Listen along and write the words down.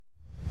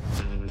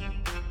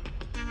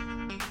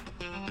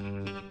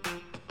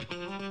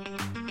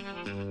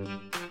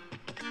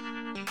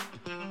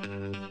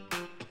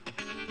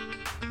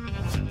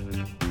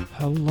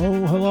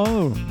Hello,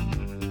 hello.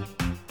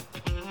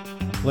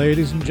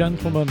 Ladies and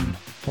gentlemen,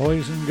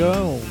 boys and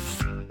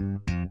girls,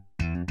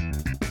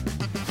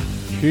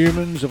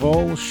 humans of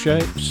all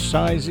shapes,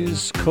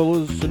 sizes,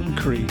 colours and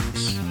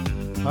creeds.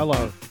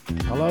 Hello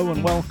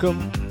and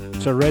welcome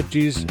to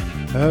Reggie's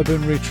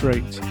Urban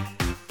Retreat.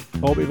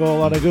 Hope you've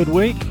all had a good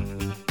week.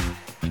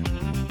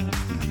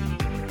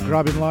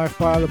 Grabbing life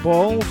by the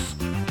balls.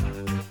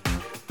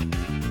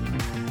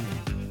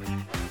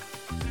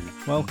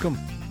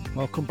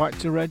 Welcome back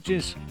to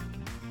Reggie's.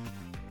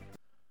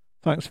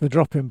 Thanks for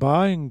dropping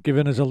by and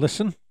giving us a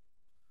listen.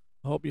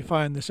 I hope you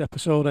find this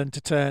episode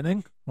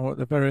entertaining, or at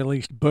the very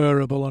least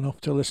bearable enough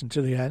to listen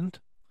to the end.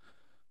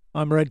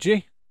 I'm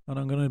Reggie, and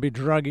I'm going to be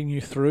dragging you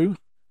through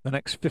the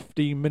next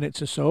 15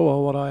 minutes or so,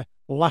 or what I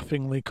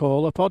laughingly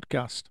call a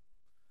podcast.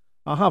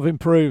 I have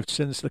improved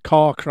since the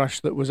car crash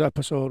that was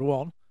episode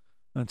 1,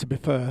 and to be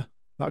fair,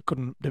 that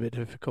couldn't be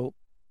difficult.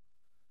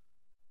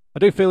 I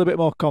do feel a bit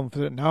more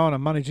confident now, and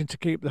I'm managing to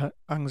keep the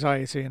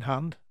anxiety in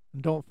hand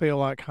and don't feel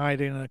like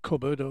hiding in a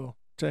cupboard or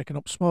taking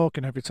up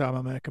smoking every time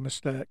I make a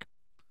mistake.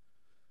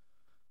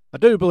 I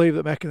do believe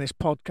that making this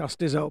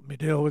podcast is helping me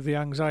deal with the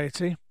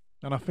anxiety,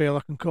 and I feel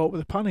I can cope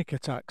with the panic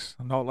attacks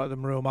and not let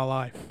them ruin my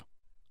life.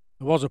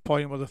 There was a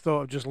point where the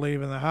thought of just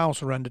leaving the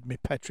house rendered me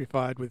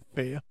petrified with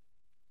fear.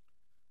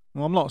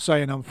 Well, I'm not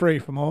saying I'm free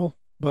from all,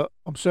 but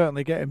I'm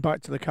certainly getting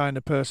back to the kind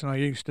of person I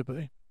used to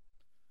be.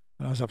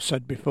 And as I've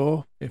said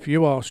before, if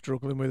you are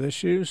struggling with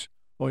issues,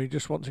 or you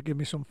just want to give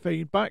me some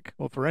feedback,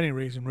 or for any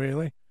reason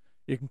really,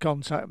 you can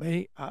contact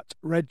me at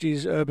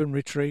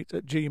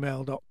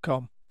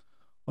reggiesurbanretreat@gmail.com,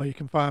 or you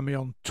can find me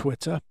on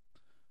Twitter.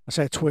 I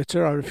say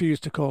Twitter, I refuse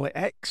to call it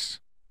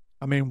X.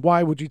 I mean,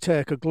 why would you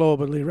take a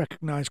globally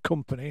recognised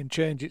company and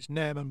change its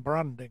name and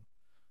branding?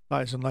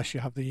 That is, unless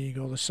you have the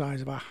ego the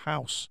size of a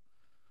house.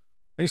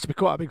 I used to be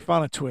quite a big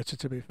fan of Twitter,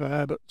 to be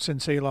fair, but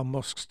since Elon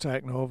Musk's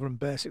taken over and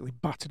basically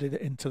battered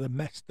it into the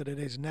mess that it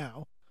is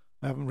now,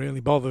 I haven't really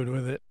bothered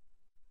with it.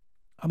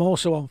 I'm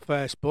also on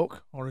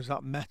Facebook, or is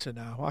that Meta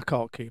now? I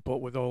can't keep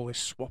up with all this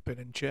swapping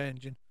and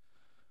changing.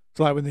 It's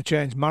like when they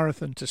changed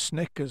Marathon to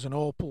Snickers and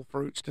Opal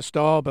Fruits to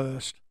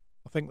Starburst.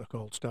 I think they're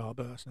called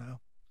Starburst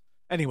now.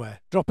 Anyway,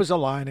 drop us a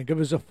line and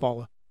give us a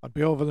follow. I'd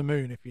be over the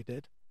moon if you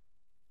did.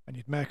 And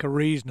you'd make a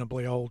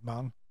reasonably old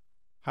man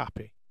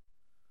happy.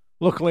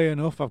 Luckily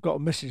enough, I've got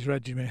Mrs.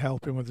 Reggie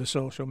helping with the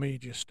social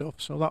media stuff,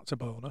 so that's a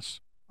bonus.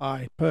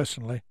 I,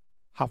 personally,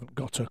 haven't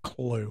got a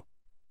clue.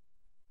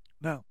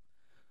 Now,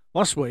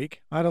 last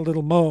week, I had a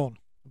little moan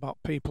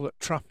about people at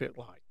traffic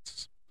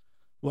lights.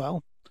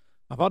 Well,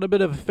 I've had a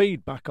bit of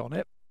feedback on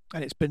it,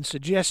 and it's been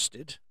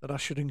suggested that I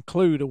should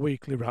include a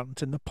weekly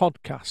rant in the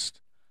podcast.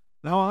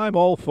 Now, I'm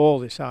all for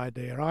this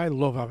idea. I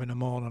love having a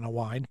moan and a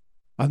whine,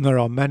 and there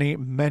are many,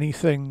 many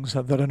things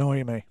that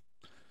annoy me.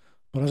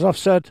 But as I've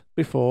said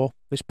before,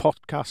 this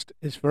podcast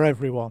is for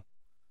everyone.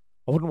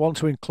 I wouldn't want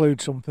to include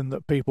something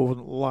that people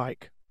wouldn't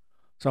like.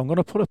 So I'm going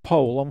to put a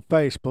poll on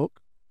Facebook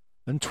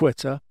and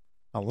Twitter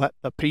and let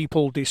the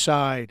people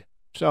decide.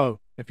 So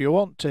if you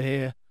want to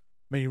hear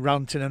me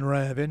ranting and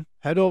raving,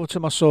 head over to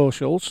my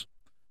socials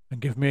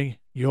and give me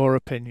your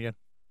opinion.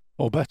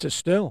 Or better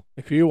still,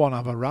 if you want to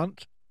have a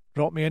rant,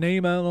 drop me an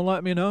email and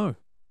let me know.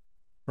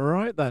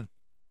 Right then,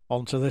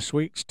 on to this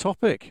week's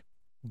topic,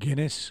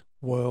 Guinness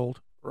World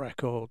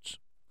Records.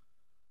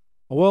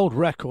 A world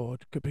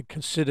record could be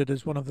considered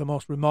as one of the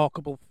most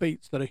remarkable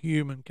feats that a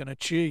human can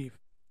achieve,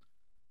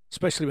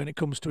 especially when it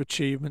comes to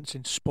achievements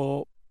in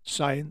sport,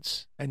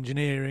 science,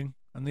 engineering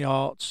and the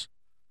arts.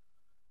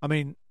 I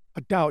mean, I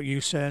doubt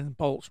Usain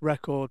Bolt's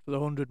record for the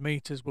 100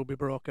 metres will be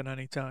broken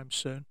anytime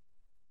soon.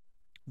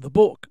 The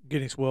book,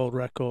 Guinness World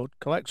Record,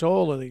 collects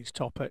all of these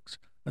topics,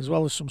 as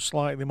well as some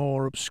slightly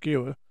more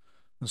obscure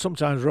and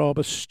sometimes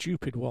rather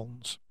stupid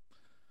ones.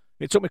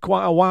 It took me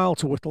quite a while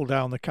to whittle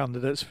down the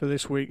candidates for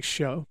this week's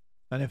show,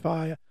 and if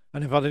I'd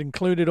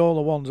included all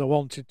the ones I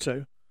wanted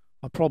to,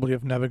 I'd probably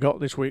have never got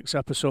this week's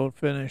episode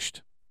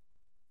finished.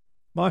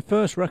 My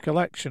first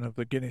recollection of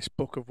the Guinness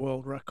Book of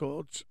World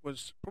Records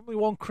was probably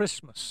one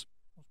Christmas.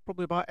 I was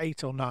probably about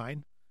 8 or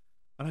 9,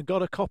 and I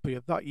got a copy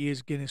of that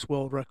year's Guinness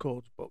World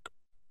Records book.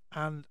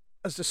 And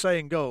as the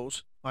saying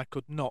goes, I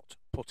could not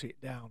put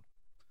it down.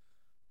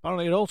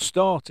 Apparently it all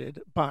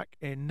started back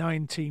in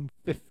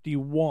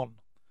 1951.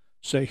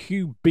 Sir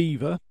Hugh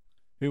Beaver,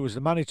 who was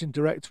the managing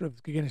director of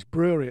the Guinness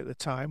Brewery at the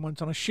time,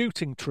 went on a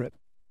shooting trip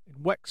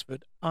in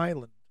Wexford,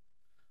 Ireland.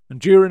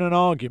 And during an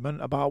argument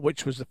about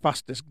which was the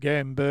fastest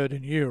game bird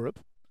in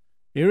Europe,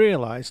 he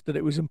realised that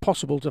it was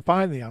impossible to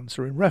find the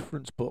answer in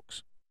reference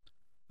books.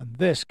 And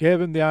this gave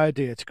him the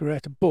idea to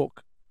create a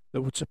book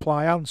that would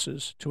supply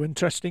answers to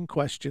interesting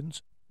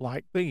questions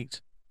like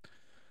these.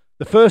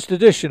 The first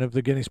edition of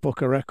the Guinness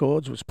Book of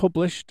Records was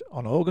published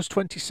on August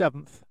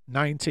 27th,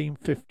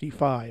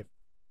 1955.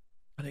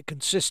 And it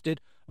consisted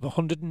of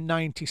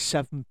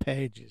 197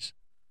 pages.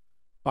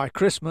 By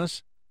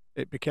Christmas,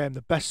 it became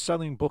the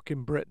best-selling book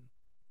in Britain,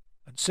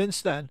 and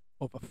since then,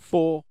 over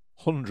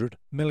 400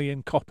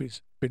 million copies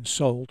have been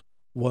sold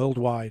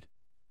worldwide.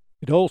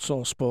 It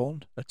also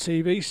spawned a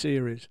TV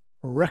series,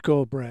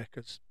 Record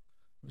Breakers,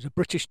 It was a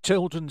British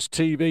children's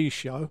TV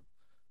show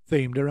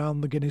themed around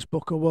the Guinness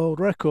Book of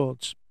World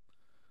Records.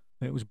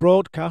 It was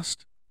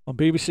broadcast on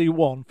BBC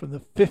One from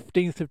the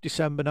 15th of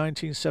December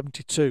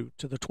 1972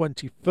 to the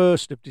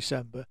 21st of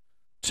December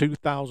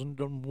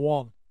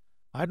 2001.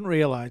 I hadn't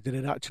realised that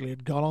it actually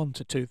had gone on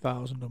to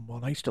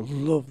 2001. I used to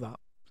love that.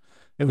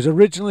 It was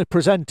originally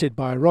presented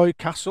by Roy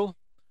Castle,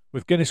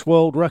 with Guinness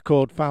World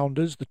Record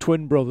founders, the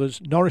twin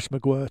brothers Norris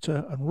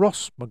McWhirter and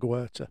Ross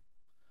McWhirter.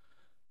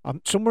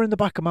 Somewhere in the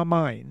back of my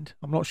mind,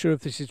 I'm not sure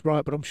if this is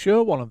right, but I'm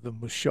sure one of them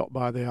was shot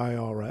by the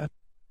IRA.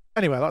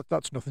 Anyway,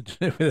 that's nothing to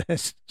do with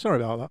this. Sorry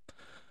about that.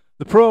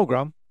 The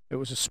programme, it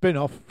was a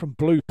spin-off from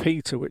Blue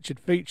Peter, which had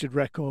featured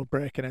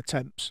record-breaking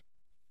attempts.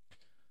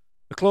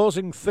 The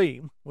closing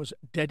theme was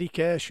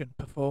Dedication,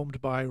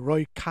 performed by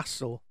Roy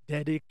Castle.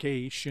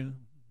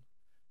 Dedication,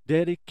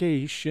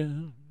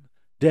 dedication,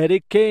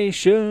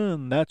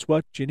 dedication, that's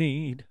what you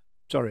need.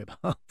 Sorry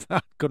about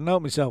that, couldn't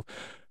help myself.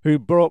 Who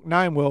broke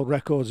 9 world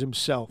records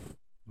himself.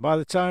 By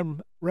the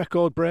time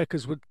Record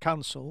Breakers were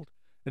cancelled,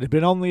 it had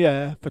been on the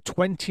air for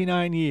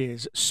 29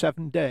 years,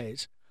 7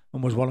 days,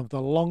 and was one of the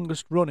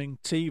longest running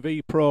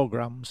TV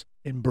programmes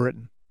in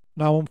Britain.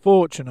 Now,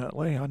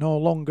 unfortunately, I no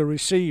longer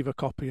receive a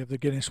copy of the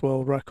Guinness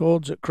World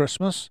Records at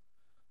Christmas.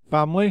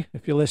 Family,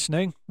 if you're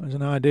listening, there's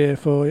an idea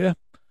for you.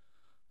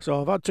 So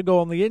I've had to go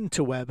on the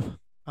interweb,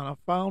 and I've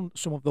found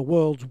some of the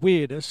world's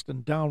weirdest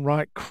and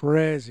downright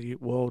crazy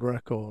world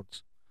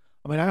records.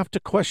 I mean, I have to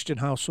question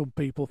how some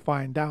people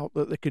find out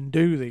that they can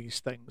do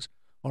these things,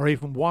 or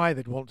even why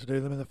they'd want to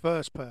do them in the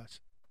first place.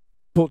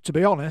 But to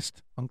be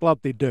honest, I'm glad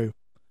they do.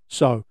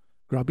 So,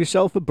 grab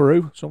yourself a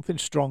brew, something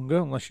stronger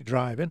unless you're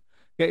driving,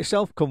 get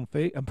yourself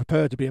comfy and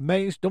prepare to be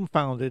amazed,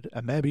 dumbfounded,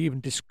 and maybe even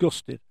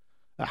disgusted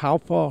at how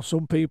far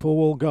some people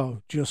will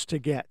go just to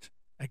get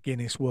a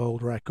Guinness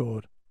World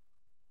Record.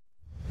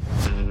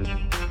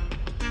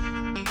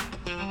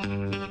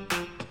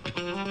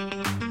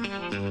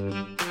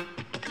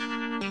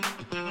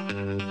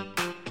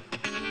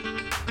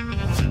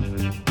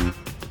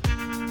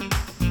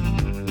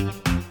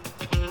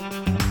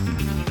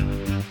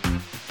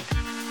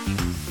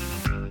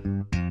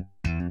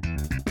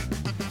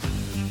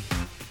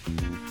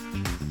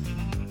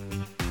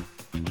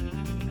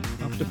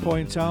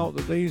 Point out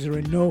that these are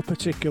in no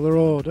particular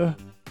order,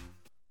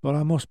 but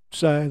I must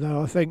say that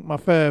I think my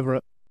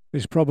favourite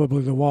is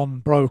probably the one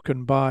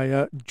broken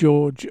by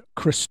George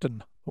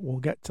Christen, but we'll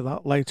get to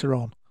that later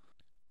on.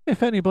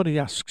 If anybody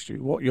asks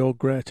you what your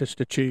greatest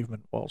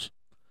achievement was,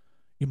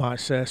 you might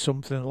say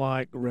something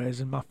like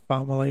raising my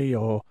family,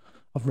 or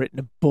I've written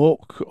a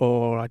book,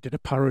 or I did a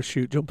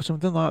parachute jump, or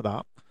something like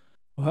that.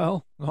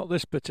 Well, not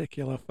this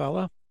particular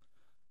fella.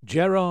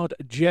 Gerard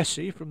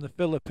Jesse from the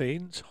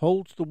Philippines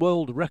holds the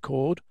world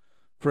record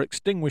for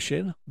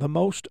extinguishing the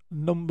most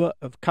number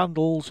of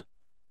candles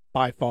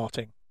by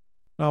farting.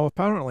 Now,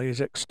 apparently he's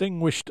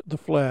extinguished the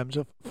flames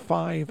of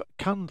 5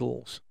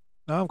 candles.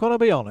 Now, I've got to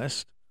be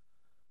honest,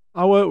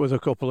 I work with a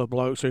couple of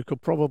blokes who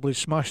could probably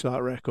smash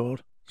that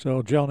record.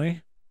 So,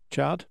 Johnny,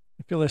 Chad,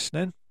 if you're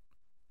listening,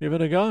 give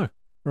it a go.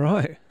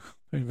 Right,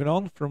 moving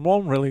on from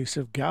one release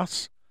of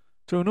gas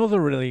to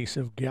another release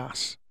of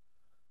gas.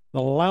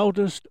 The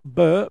loudest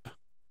burp,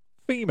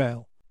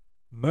 female.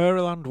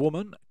 Maryland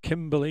woman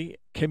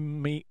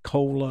Kimmy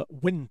Kohler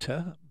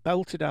Winter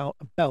belted out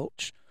a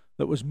belch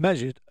that was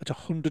measured at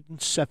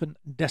 107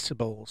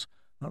 decibels.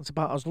 That's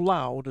about as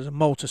loud as a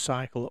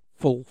motorcycle at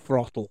full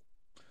throttle.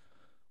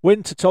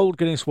 Winter told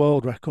Guinness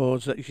World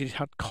Records that she'd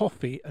had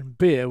coffee and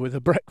beer with her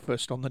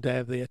breakfast on the day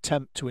of the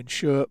attempt to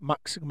ensure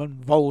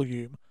maximum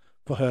volume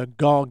for her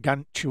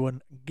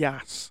gargantuan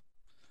gas.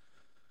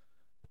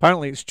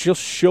 Apparently it's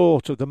just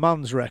short of the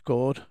man's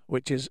record,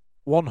 which is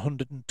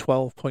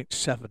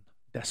 112.7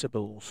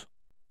 decibels.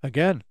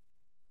 Again,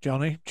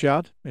 Johnny,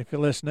 Chad, if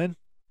you're listening.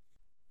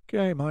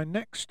 Okay, my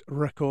next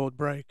record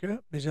breaker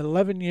is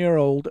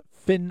 11-year-old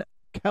Finn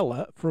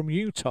Keller from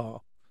Utah.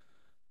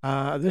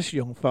 This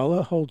young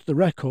fella holds the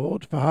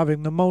record for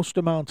having the most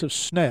amount of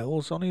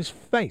snails on his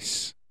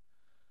face.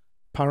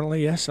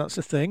 Apparently, yes, that's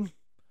a thing.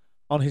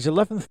 On his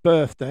 11th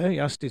birthday, he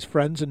asked his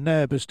friends and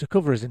neighbours to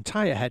cover his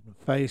entire head and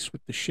face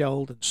with the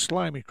shelled and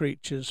slimy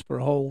creatures for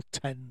a whole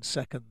 10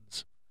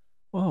 seconds.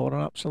 Oh, what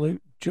an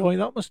absolute joy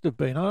that must have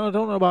been. I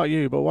don't know about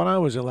you, but when I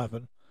was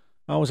 11,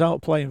 I was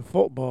out playing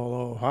football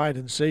or hide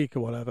and seek or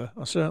whatever.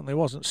 I certainly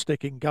wasn't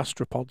sticking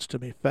gastropods to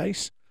my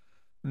face.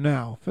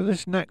 Now, for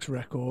this next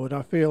record,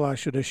 I feel I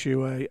should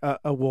issue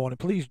a warning.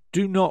 Please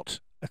do not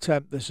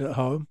attempt this at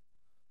home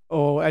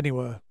or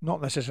anywhere.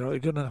 Not necessarily,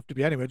 it doesn't have to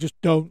be anywhere,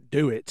 just don't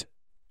do it.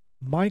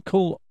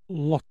 Michael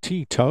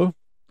Lotito,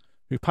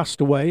 who passed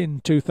away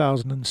in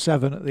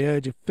 2007 at the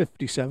age of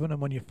 57,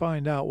 and when you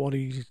find out what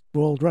his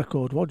world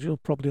record was, you'll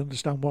probably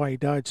understand why he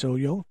died so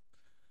young.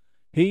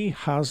 He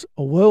has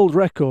a world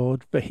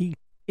record for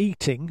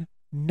eating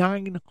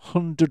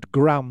 900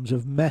 grams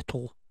of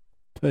metal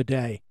per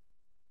day.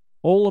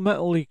 All the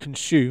metal he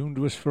consumed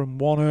was from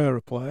one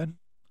aeroplane,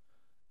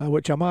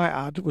 which I might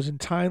add was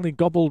entirely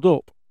gobbled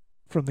up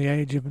from the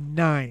age of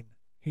 9.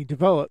 He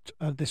developed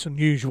this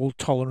unusual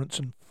tolerance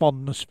and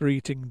fondness for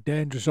eating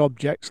dangerous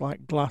objects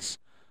like glass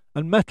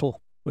and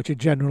metal, which are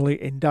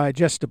generally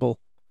indigestible.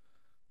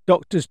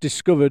 Doctors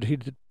discovered he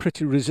had a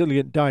pretty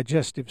resilient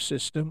digestive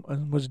system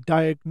and was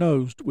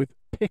diagnosed with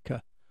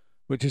pica,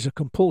 which is a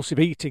compulsive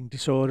eating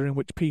disorder in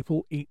which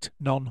people eat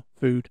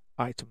non-food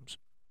items.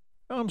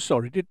 I'm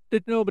sorry,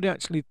 did nobody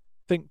actually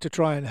think to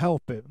try and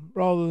help him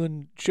rather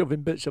than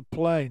shoving bits of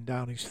plain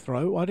down his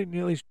throat? Why didn't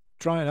you at least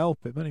try and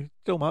help him? And he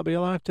still might be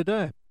alive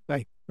today.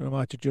 Hey, who am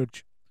I to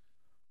judge?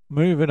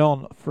 Moving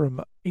on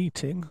from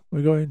eating,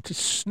 we're going to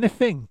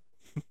sniffing.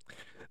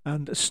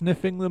 And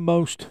sniffing the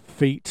most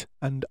feet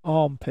and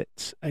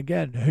armpits.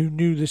 Again, who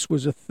knew this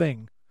was a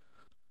thing?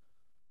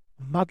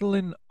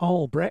 Madeleine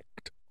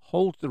Albrecht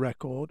holds the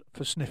record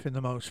for sniffing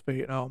the most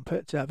feet and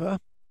armpits ever.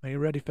 Are you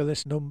ready for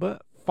this number?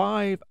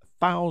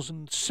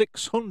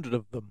 5,600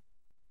 of them.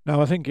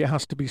 Now, I think it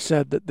has to be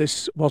said that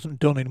this wasn't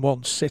done in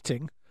one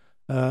sitting.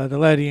 The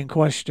lady in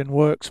question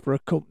works for a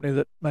company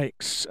that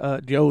makes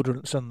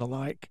deodorants and the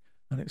like,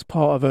 and it's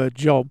part of her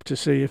job to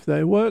see if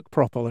they work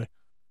properly.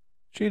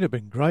 She'd have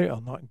been great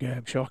on that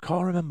game show. I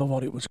can't remember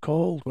what it was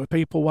called, where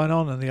people went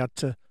on and they had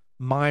to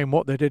mime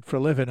what they did for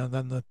a living, and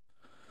then the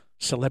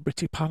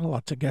celebrity panel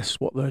had to guess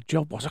what their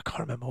job was. I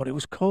can't remember what it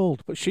was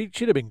called, but she'd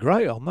have been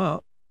great on that.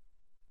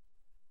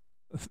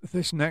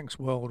 This next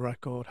world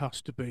record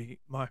has to be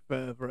my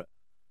favourite.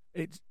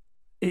 It's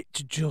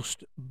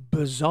just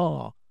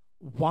bizarre.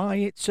 Why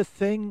it's a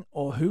thing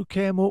or who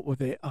came up with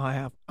it, I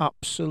have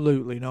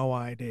absolutely no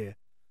idea.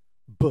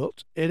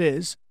 But it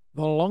is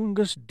the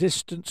longest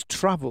distance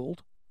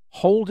travelled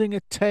holding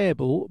a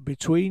table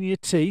between your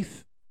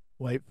teeth,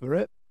 wait for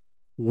it,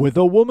 with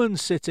a woman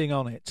sitting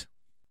on it.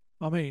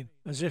 I mean,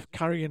 as if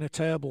carrying a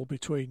table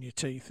between your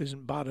teeth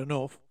isn't bad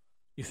enough,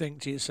 you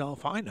think to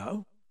yourself, I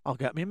know, I'll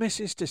get my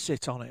missus to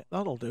sit on it,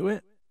 that'll do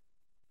it.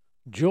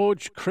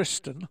 George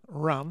Christen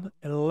ran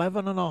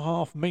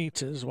 11.5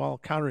 metres while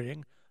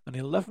carrying an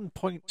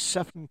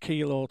 11.7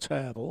 kilo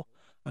table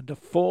and a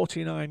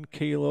 49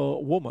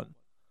 kilo woman.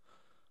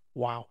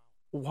 Wow.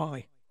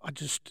 Why?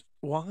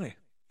 Why?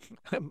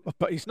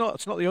 But it's not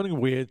the only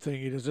weird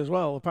thing he does as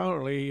well.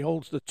 Apparently, he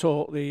holds the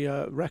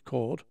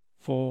record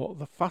for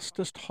the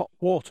fastest hot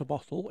water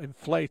bottle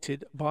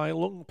inflated by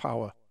lung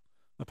power.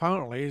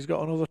 Apparently, he's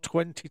got another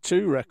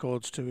 22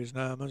 records to his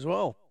name as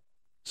well.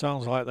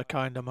 Sounds like the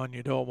kind of man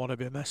you don't want to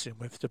be messing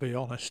with, to be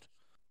honest.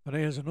 And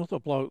here's another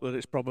bloke that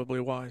it's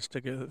probably wise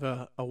to give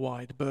a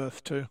wide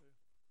berth to.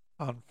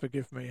 And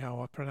forgive me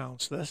how I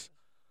pronounce this.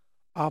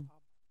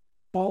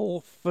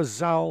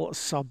 Bolfazal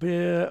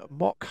Sabir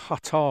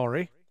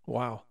Mokhatari,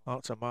 wow,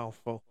 that's a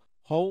mouthful,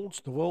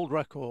 holds the world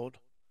record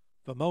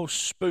for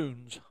most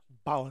spoons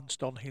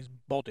balanced on his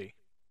body.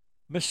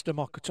 Mr.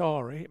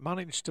 Mokhatari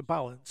managed to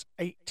balance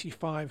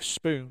 85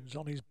 spoons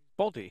on his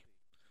body.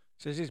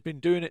 Says he's been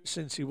doing it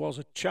since he was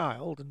a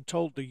child and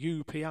told the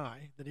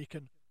UPI that he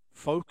can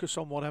focus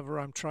on whatever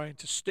I'm trying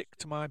to stick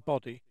to my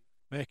body,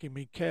 making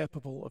me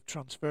capable of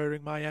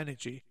transferring my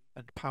energy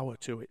and power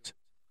to it.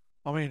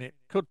 I mean, it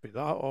could be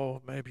that,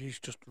 or maybe he's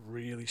just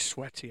really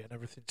sweaty and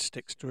everything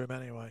sticks to him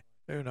anyway.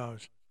 Who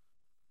knows?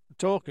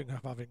 Talking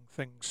of having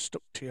things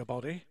stuck to your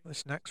body,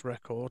 this next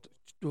record,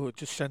 it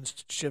just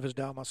sends shivers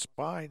down my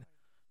spine.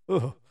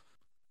 Ugh.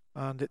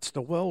 And it's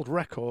the world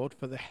record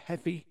for the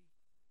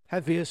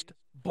heaviest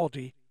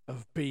body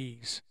of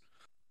bees.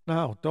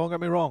 Now, don't get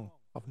me wrong,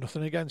 I've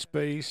nothing against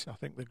bees. I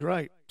think they're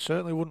great.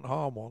 Certainly wouldn't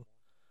harm one.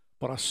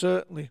 But I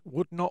certainly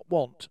would not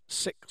want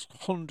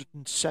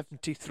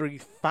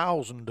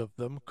 673,000 of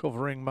them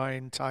covering my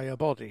entire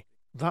body.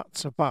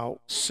 That's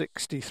about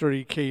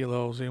 63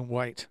 kilos in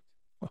weight.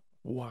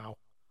 Wow.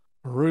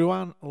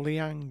 Ruan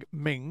Liang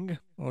Ming,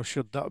 or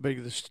should that be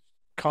the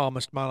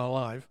calmest man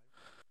alive,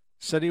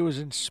 said he was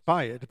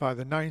inspired by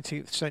the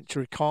 19th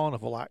century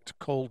carnival act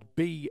called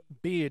bee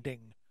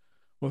bearding,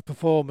 where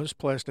performers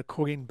placed a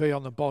queen bee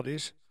on the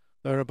bodies,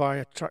 thereby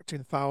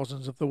attracting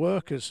thousands of the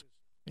workers.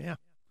 Yeah.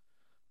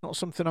 Not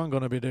something I'm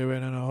going to be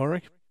doing in a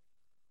hurry.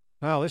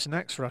 Now, this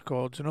next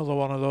record's another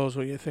one of those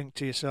where you think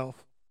to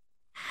yourself,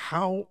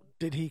 how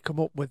did he come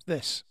up with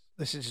this?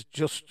 This is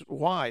just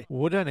why.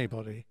 Would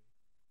anybody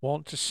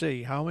want to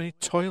see how many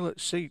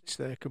toilet seats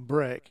they can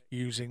break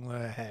using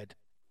their head?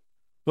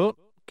 But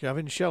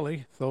Kevin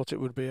Shelley thought it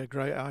would be a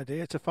great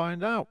idea to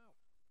find out.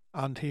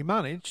 And he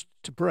managed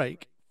to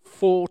break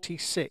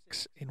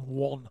 46 in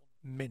 1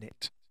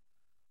 minute.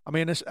 I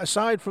mean,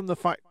 aside from the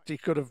fact he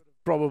could have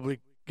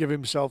probably give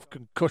himself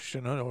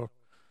concussion or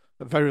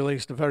at very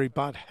least a very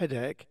bad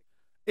headache,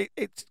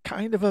 it's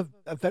kind of a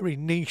very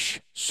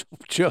niche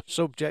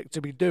subject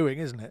to be doing,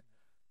 isn't it?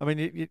 I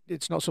mean,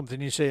 it's not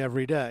something you see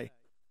every day.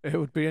 It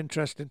would be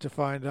interesting to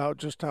find out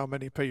just how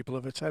many people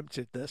have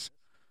attempted this.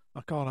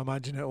 I can't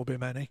imagine it'll be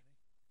many.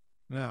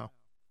 Now,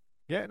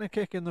 getting a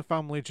kick in the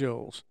family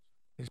jewels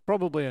is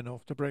probably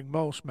enough to bring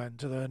most men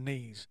to their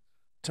knees,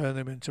 turn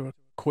them into a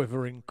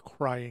quivering,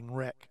 crying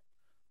wreck.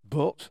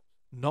 But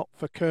not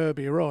for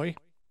Kirby Roy.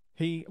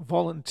 He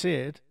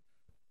volunteered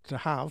to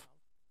have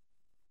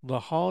the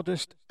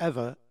hardest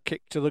ever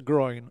kick to the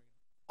groin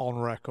on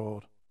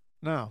record.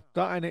 Now,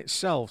 that in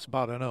itself's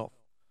bad enough,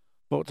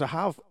 but to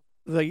have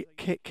the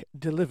kick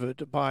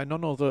delivered by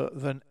none other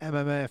than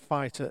MMA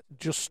fighter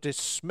Justice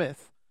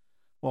Smith,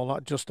 well,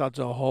 that just adds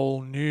a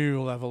whole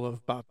new level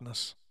of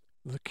badness.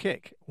 The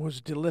kick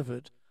was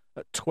delivered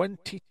at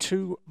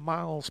 22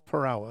 miles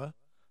per hour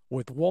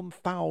with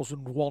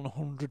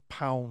 1,100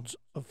 pounds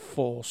of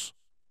force.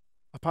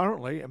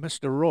 Apparently,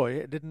 Mr.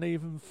 Roy didn't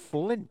even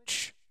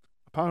flinch.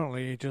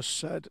 Apparently, he just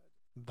said,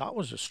 "That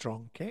was a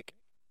strong kick."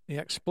 He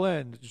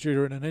explained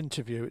during an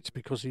interview it's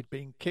because he'd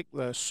been kicked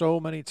there so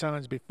many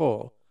times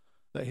before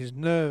that his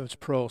nerves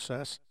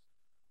process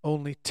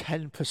only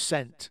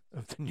 10%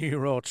 of the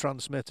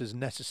neurotransmitters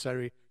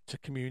necessary to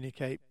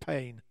communicate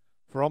pain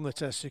from the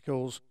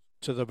testicles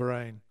to the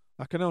brain.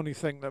 I can only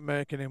think that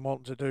making him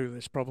want to do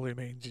this probably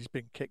means he's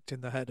been kicked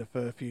in the head a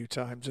fair few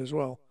times as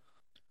well.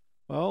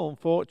 Well,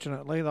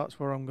 unfortunately, that's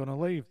where I'm going to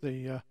leave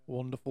the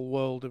wonderful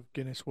world of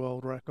Guinness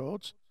World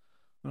Records.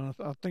 And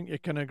I think you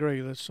can agree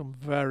there's some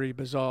very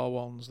bizarre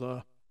ones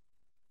there.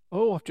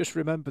 Oh, I've just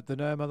remembered the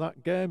name of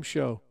that game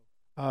show.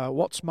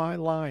 What's My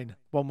Line?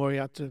 One where you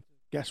had to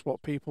guess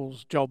what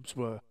people's jobs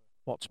were.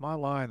 What's My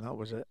Line? That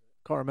was it.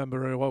 Can't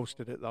remember who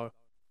hosted it though.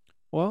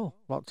 Well,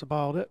 that's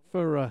about it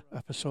for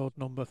episode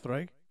number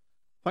 3.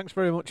 Thanks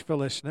very much for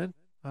listening.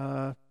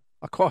 I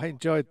quite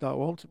enjoyed that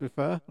one, to be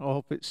fair. I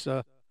hope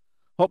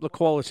hope the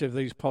quality of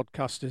these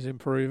podcasts is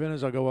improving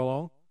as I go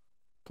along.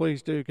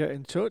 Please do get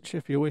in touch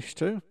if you wish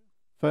to.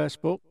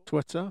 Facebook,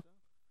 Twitter,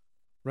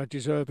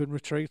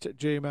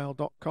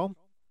 reggiesurbanretreat@gmail.com.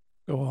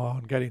 Go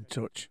on, get in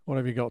touch. What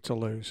have you got to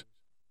lose?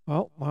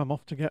 Well, I'm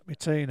off to get my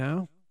tea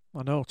now.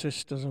 I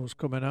noticed as I was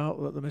coming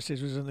out that the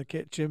missus was in the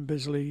kitchen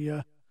busily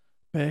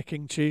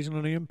baking cheese and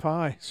onion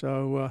pie.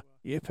 So,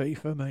 yippee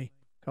for me.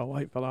 Can't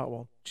wait for that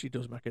one. She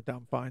does make a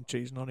damn fine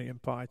cheese and onion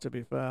pie, to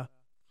be fair.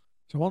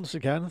 So once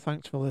again,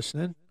 thanks for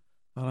listening.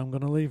 And I'm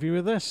going to leave you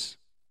with this.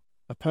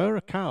 A pair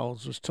of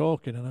cows was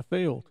talking in a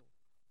field.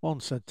 One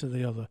said to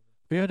the other,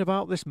 "Have you heard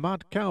about this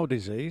mad cow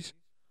disease?"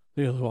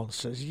 The other one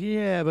says,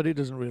 "Yeah, but it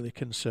doesn't really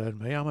concern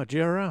me. I'm a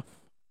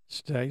giraffe."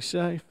 Stay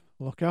safe.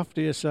 Look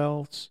after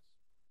yourselves.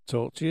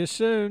 Talk to you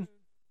soon.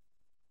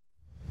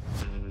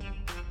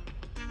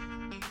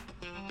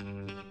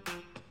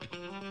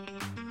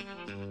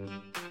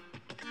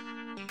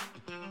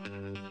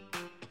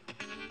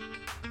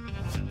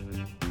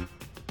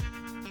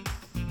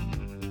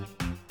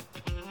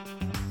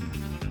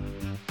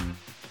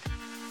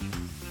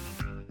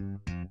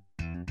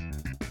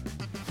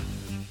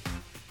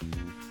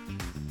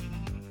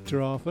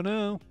 Ta-ra for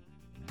now.